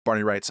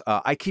Barney writes,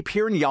 I keep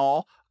hearing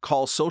y'all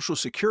call Social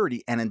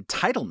Security an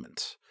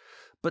entitlement,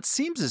 but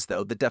seems as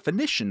though the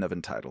definition of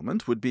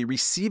entitlement would be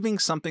receiving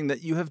something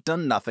that you have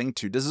done nothing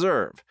to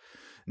deserve.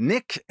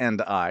 Nick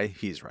and I,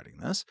 he's writing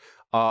this,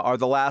 are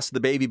the last of the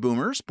baby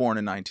boomers born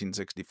in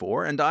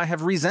 1964, and I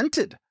have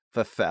resented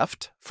the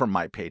theft from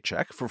my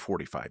paycheck for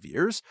 45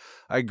 years.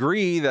 I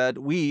agree that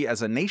we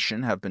as a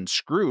nation have been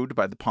screwed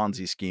by the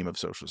Ponzi scheme of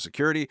Social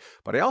Security,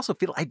 but I also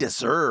feel I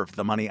deserve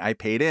the money I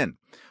paid in.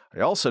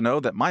 I also know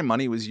that my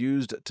money was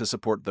used to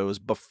support those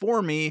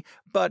before me,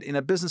 but in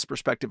a business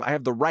perspective, I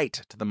have the right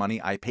to the money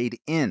I paid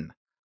in.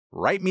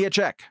 Write me a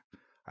check.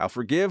 I'll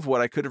forgive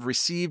what I could have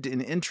received in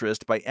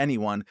interest by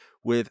anyone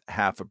with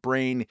half a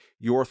brain.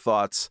 Your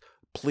thoughts,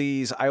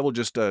 please. I will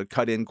just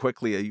cut in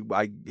quickly.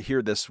 I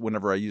hear this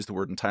whenever I use the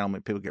word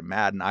entitlement. People get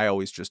mad, and I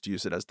always just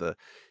use it as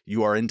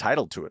you are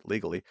entitled to it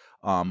legally.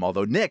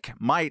 Although Nick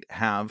might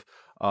have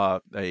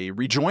a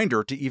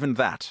rejoinder to even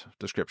that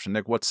description.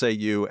 Nick, what say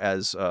you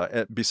as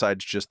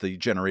besides just the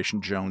Generation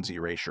Jones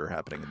erasure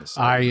happening in this?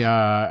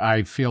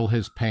 I feel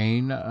his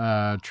pain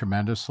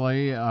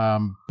tremendously,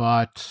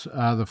 but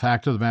the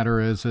fact of the matter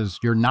is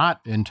you're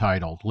not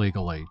entitled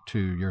legally to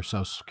your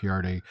Social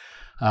Security.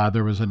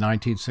 There was a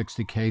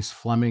 1960 case,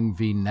 Fleming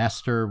v.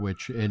 Nestor,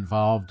 which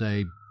involved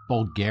a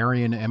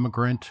Bulgarian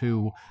immigrant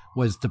who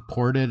was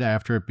deported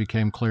after it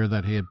became clear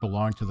that he had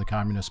belonged to the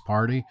Communist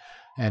Party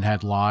and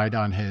had lied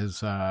on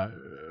his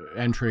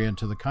entry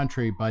into the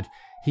country. But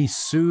he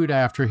sued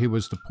after he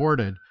was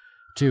deported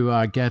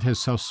to get his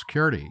Social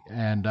Security.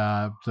 And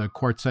the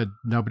court said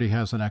nobody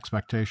has an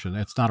expectation.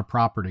 It's not a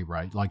property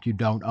right. Like, you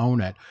don't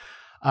own it.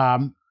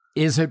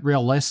 Is it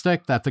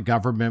realistic that the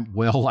government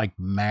will, like,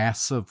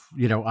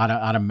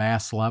 on a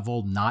mass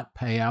level, not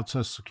pay out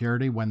Social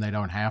Security when they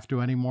don't have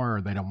to anymore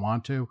or they don't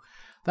want to?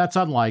 That's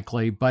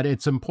unlikely, but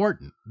it's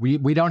important.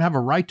 We don't have a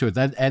right to it.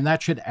 And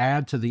that should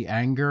add to the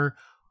anger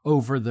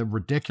over the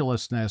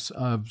ridiculousness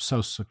of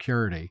Social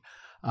Security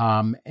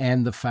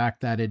and the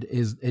fact that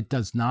it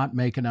does not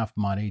make enough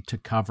money to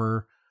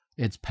cover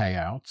its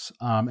payouts,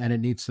 and it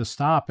needs to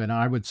stop. And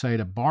I would say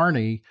to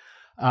Barney,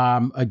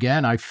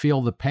 again, I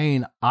feel the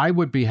pain. I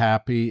would be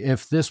happy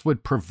if this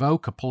would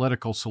provoke a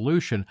political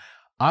solution.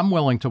 I'm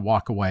willing to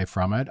walk away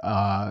from it,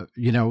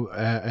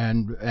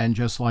 and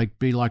just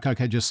be like,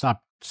 okay, just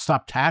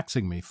stop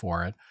taxing me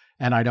for it,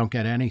 and I don't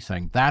get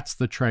anything. That's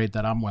the trade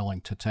that I'm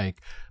willing to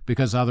take,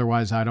 because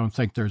otherwise I don't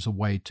think there's a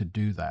way to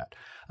do that.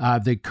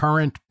 The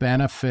current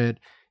benefit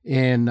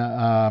in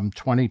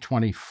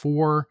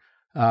 2024,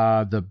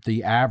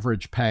 the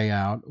average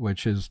payout,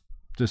 which is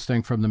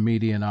distinct from the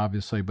median,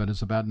 obviously, but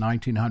is about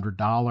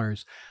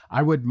 $1,900.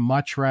 I would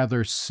much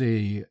rather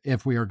see,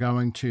 if we are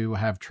going to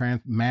have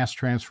mass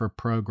transfer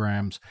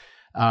programs,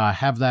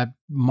 have that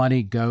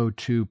money go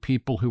to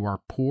people who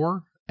are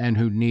poor and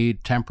who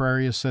need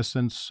temporary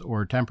assistance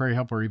or temporary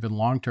help or even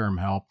long-term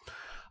help,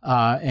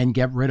 and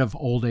get rid of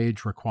old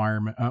age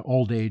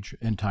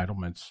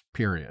entitlements,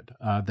 period.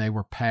 They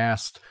were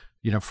passed,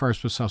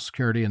 first with Social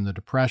Security in the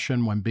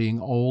Depression, when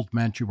being old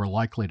meant you were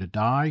likely to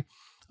die.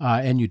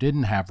 And you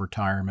didn't have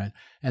retirement.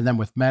 And then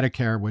with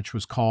Medicare, which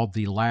was called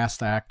the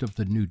last act of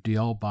the New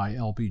Deal by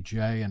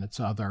LBJ and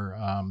its other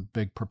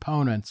big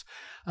proponents,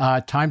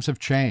 times have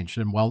changed,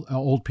 and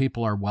old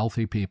people are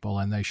wealthy people,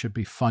 and they should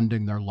be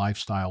funding their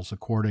lifestyles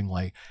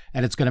accordingly.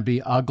 And it's going to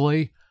be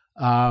ugly,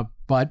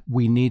 but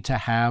we need to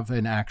have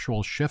an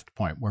actual shift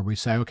point where we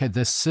say, okay,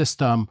 this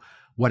system,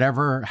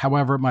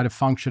 however it might have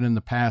functioned in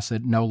the past,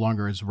 it no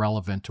longer is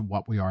relevant to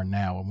what we are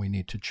now, and we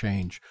need to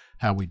change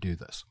how we do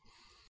this.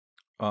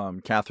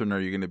 Catherine, are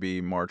you going to be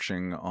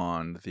marching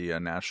on the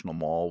National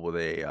Mall with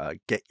a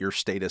 "Get your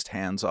statist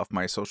hands off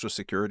my Social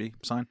Security"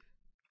 sign?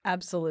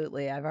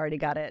 Absolutely. I've already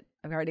got it.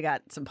 I've already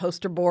got some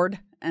poster board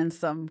and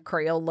some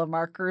Crayola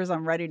markers.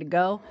 I'm ready to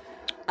go.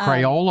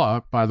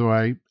 Crayola, by the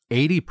way,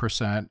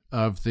 80%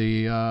 of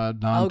the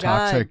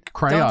non-toxic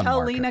crayon Don't tell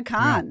market. Lena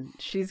Khan. Yeah.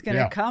 She's going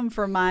to come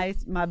for my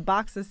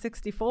box of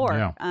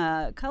 64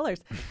 colors.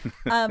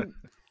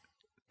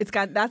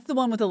 That's the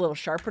one with a little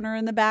sharpener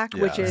in the back,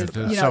 which is,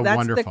 so that's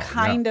wonderful. the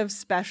kind of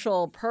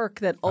special perk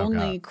that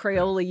only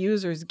Crayola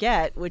users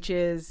get, which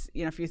is,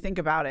 if you think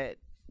about it,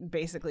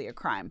 basically a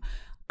crime.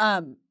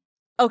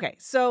 Okay.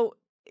 So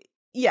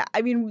yeah,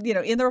 I mean,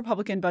 in the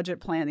Republican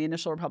budget plan, the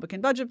initial Republican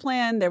budget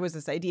plan, there was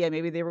this idea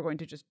maybe they were going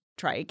to just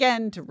try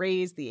again to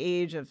raise the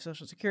age of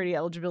Social Security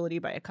eligibility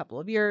by a couple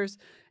of years.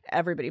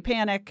 Everybody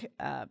panic.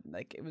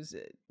 It was,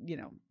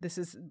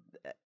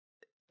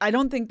 I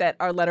don't think that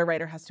our letter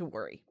writer has to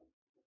worry,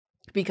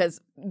 because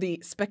the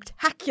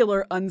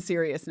spectacular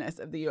unseriousness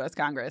of the U.S.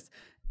 Congress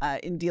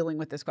in dealing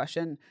with this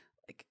question,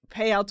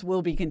 payouts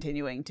will be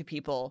continuing to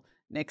people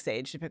Nick's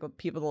age, to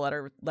people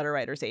the letter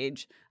writer's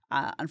age.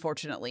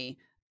 Unfortunately,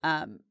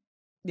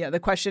 the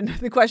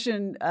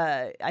question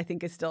I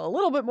think is still a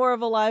little bit more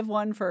of a live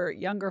one for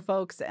younger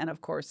folks. And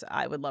of course,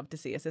 I would love to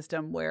see a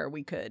system where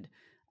we could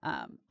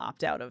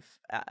opt out of,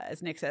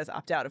 as Nick says,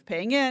 opt out of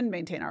paying in,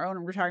 maintain our own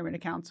retirement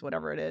accounts,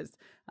 whatever it is.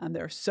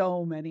 There are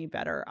so many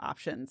better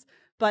options.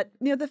 But,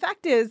 the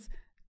fact is,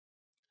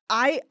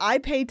 I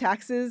pay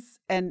taxes,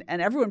 and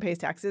everyone pays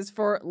taxes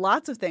for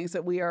lots of things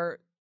that we are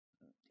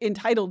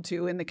entitled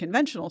to in the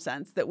conventional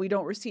sense that we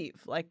don't receive,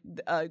 like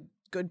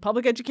good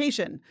public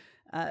education.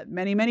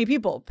 Many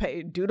people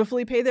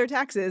dutifully pay their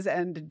taxes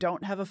and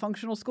don't have a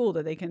functional school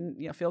that they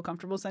can feel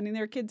comfortable sending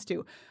their kids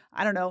to.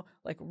 I don't know,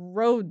 like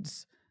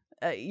roads.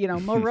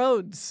 More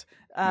roads.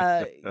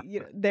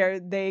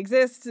 They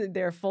exist.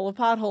 They're full of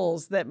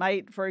potholes that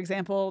might, for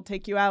example,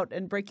 take you out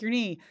and break your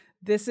knee.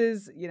 These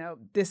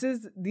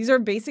are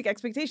basic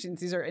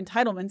expectations. These are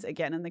entitlements,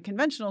 again, in the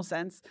conventional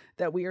sense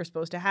that we are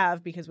supposed to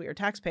have because we are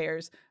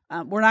taxpayers.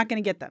 We're not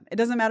going to get them. It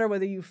doesn't matter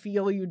whether you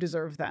feel you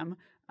deserve them.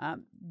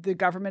 The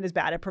government is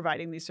bad at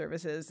providing these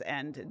services,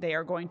 and they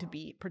are going to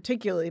be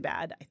particularly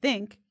bad, I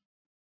think,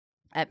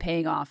 at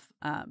paying off,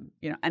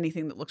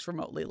 anything that looks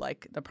remotely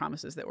like the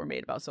promises that were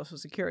made about Social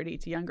Security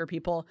to younger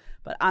people.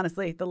 But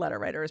honestly, the letter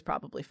writer is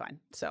probably fine.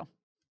 So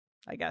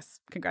I guess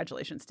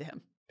congratulations to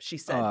him, she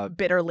said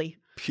bitterly.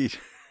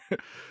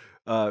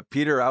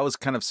 Peter, I was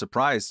kind of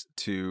surprised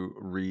to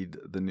read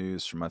the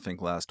news from, I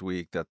think, last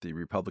week that the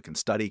Republican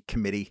Study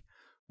Committee,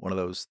 one of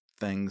those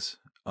things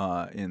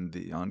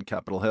on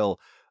Capitol Hill,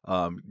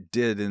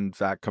 did in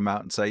fact come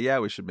out and say, yeah,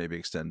 we should maybe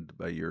extend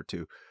a year or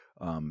two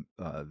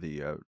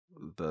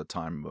the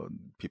time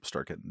people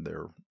start getting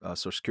their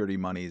Social Security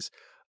monies.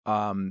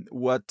 I'm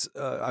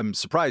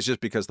surprised just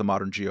because the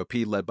modern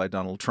GOP, led by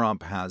Donald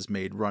Trump, has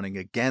made running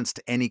against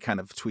any kind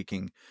of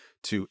tweaking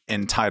to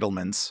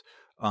entitlements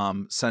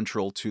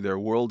central to their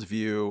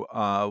worldview.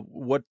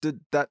 What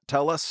did that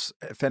tell us,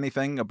 if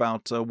anything,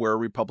 about where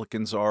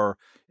Republicans are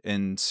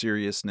in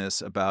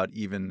seriousness about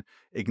even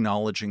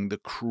acknowledging the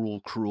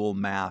cruel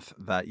math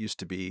that used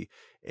to be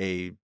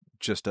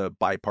just a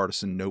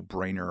bipartisan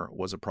no-brainer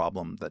was a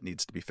problem that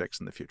needs to be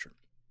fixed in the future?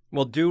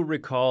 Well, do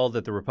recall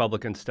that the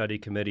Republican Study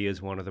Committee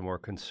is one of the more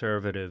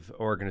conservative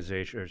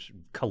organizations,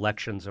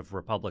 collections of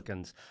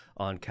Republicans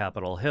on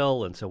Capitol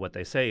Hill, and so what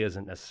they say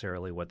isn't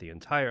necessarily what the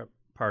entire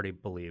party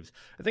believes.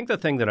 I think the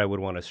thing that I would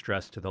want to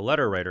stress to the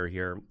letter writer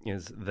here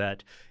is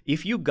that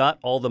if you got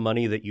all the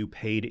money that you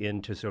paid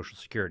into Social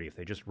Security, if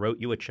they just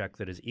wrote you a check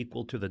that is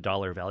equal to the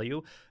dollar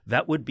value,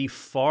 that would be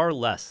far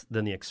less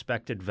than the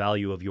expected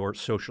value of your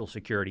Social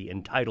Security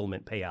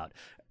entitlement payout.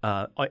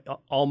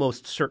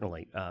 Almost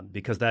certainly,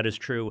 because that is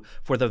true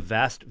for the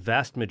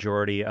vast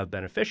majority of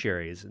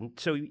beneficiaries. And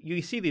so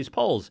you see these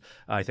polls.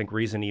 I think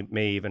Reason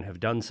may even have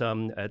done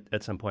some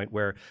at some point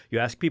where you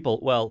ask people,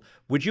 well,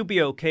 would you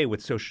be okay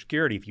with Social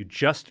Security if you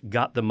just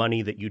got the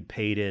money that you'd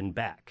paid in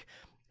back?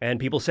 And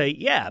people say,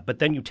 yeah, but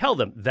then you tell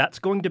them that's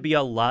going to be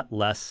a lot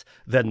less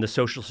than the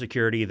Social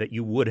Security that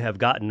you would have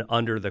gotten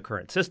under the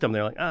current system.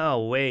 They're like,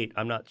 oh, wait,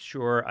 I'm not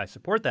sure I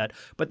support that.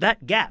 But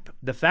that gap,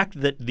 the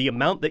fact that the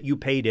amount that you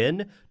paid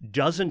in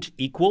doesn't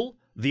equal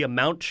the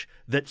amount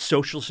that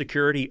Social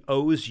Security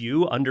owes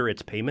you under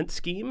its payment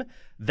scheme,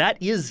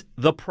 that is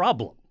the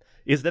problem.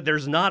 Is that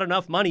there's not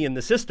enough money in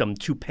the system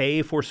to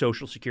pay for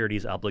Social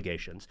Security's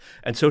obligations.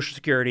 And Social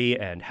Security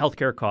and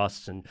healthcare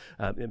costs, and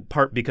in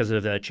part because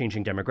of the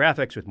changing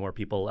demographics with more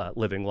people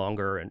living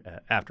longer and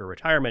after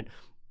retirement,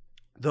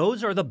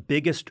 those are the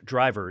biggest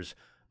drivers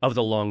of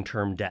the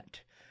long-term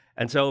debt.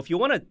 And so if you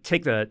want to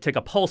take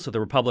a pulse of the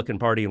Republican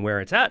Party and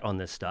where it's at on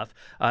this stuff,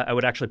 I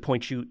would actually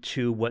point you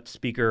to what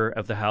Speaker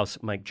of the House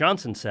Mike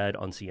Johnson said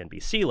on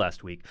CNBC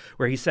last week,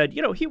 where he said,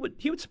 he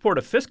would support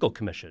a fiscal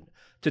commission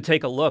to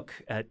take a look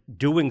at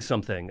doing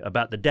something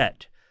about the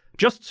debt,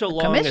 just so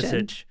long as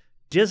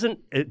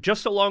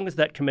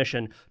that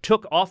commission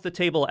took off the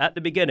table at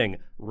the beginning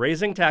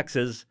raising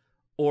taxes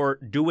or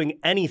doing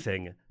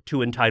anything to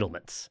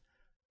entitlements.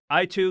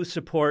 I too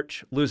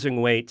support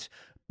losing weight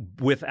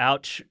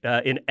without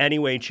in any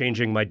way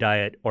changing my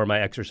diet or my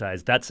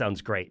exercise. That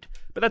sounds great.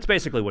 But that's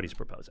basically what he's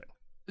proposing.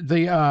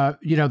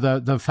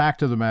 The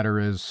fact of the matter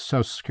is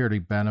Social Security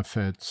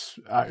benefits,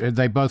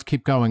 they both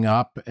keep going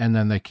up and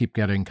then they keep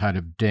getting kind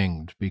of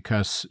dinged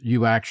because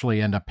you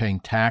actually end up paying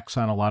tax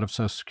on a lot of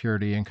Social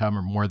Security income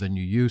or more than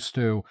you used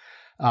to.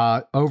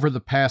 Over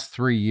the past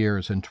 3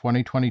 years, in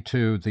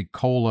 2022, the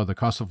COLA, the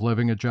cost of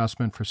living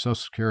adjustment for Social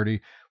Security,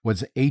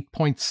 was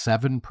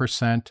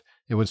 8.7%.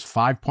 It was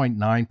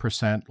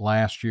 5.9%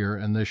 last year,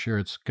 and this year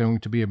it's going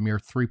to be a mere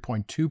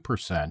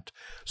 3.2%.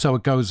 So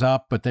it goes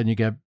up, but then you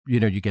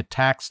get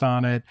taxed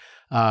on it,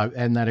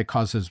 and then it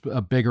causes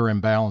a bigger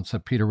imbalance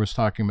that Peter was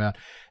talking about.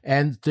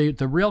 And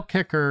the real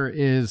kicker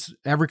is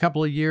every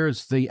couple of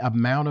years, the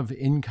amount of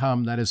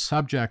income that is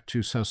subject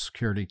to Social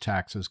Security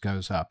taxes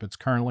goes up. It's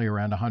currently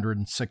around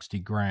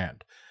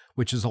 $160,000,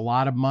 which is a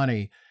lot of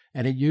money.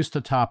 And it used to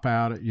top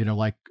out at,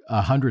 like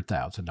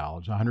 $100,000,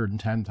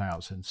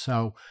 $110,000.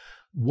 So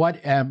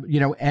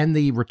and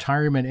the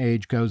retirement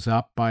age goes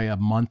up by a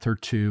month or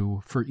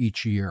two for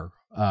each year,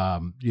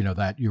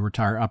 that you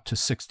retire up to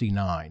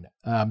 69.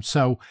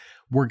 So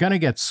we're going to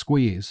get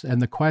squeezed.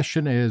 And the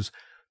question is,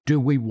 do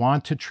we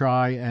want to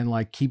try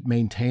and keep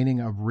maintaining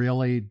a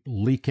really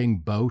leaking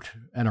boat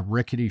and a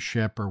rickety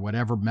ship or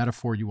whatever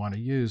metaphor you want to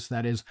use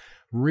that is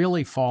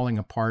really falling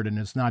apart and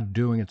is not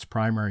doing its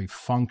primary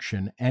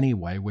function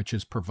anyway, which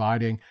is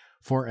providing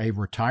for a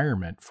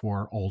retirement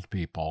for old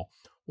people?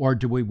 Or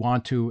do we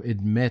want to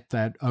admit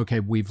that, okay,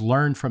 we've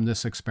learned from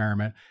this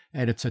experiment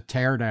and it's a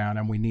teardown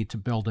and we need to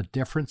build a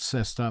different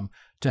system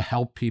to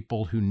help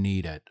people who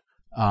need it,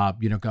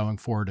 going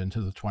forward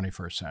into the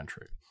 21st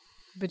century?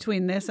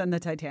 Between this and the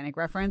Titanic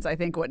reference, I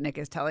think what Nick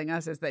is telling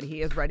us is that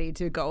he is ready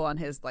to go on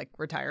his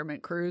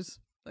retirement cruise.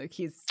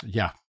 He's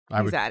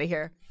out of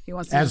here. He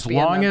wants to as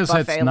long as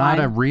it's not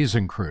a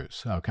Reason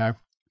cruise, okay?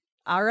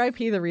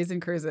 R.I.P. the Reason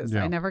cruises.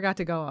 Yeah. I never got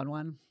to go on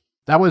one.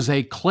 That was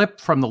a clip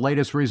from the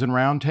latest Reason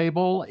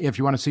Roundtable. If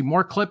you want to see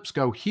more clips,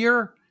 go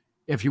here.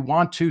 If you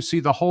want to see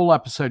the whole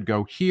episode,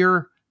 go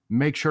here.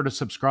 Make sure to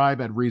subscribe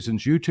at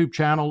Reason's YouTube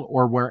channel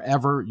or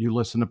wherever you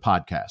listen to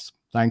podcasts.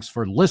 Thanks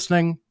for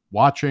listening,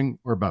 watching,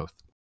 or both.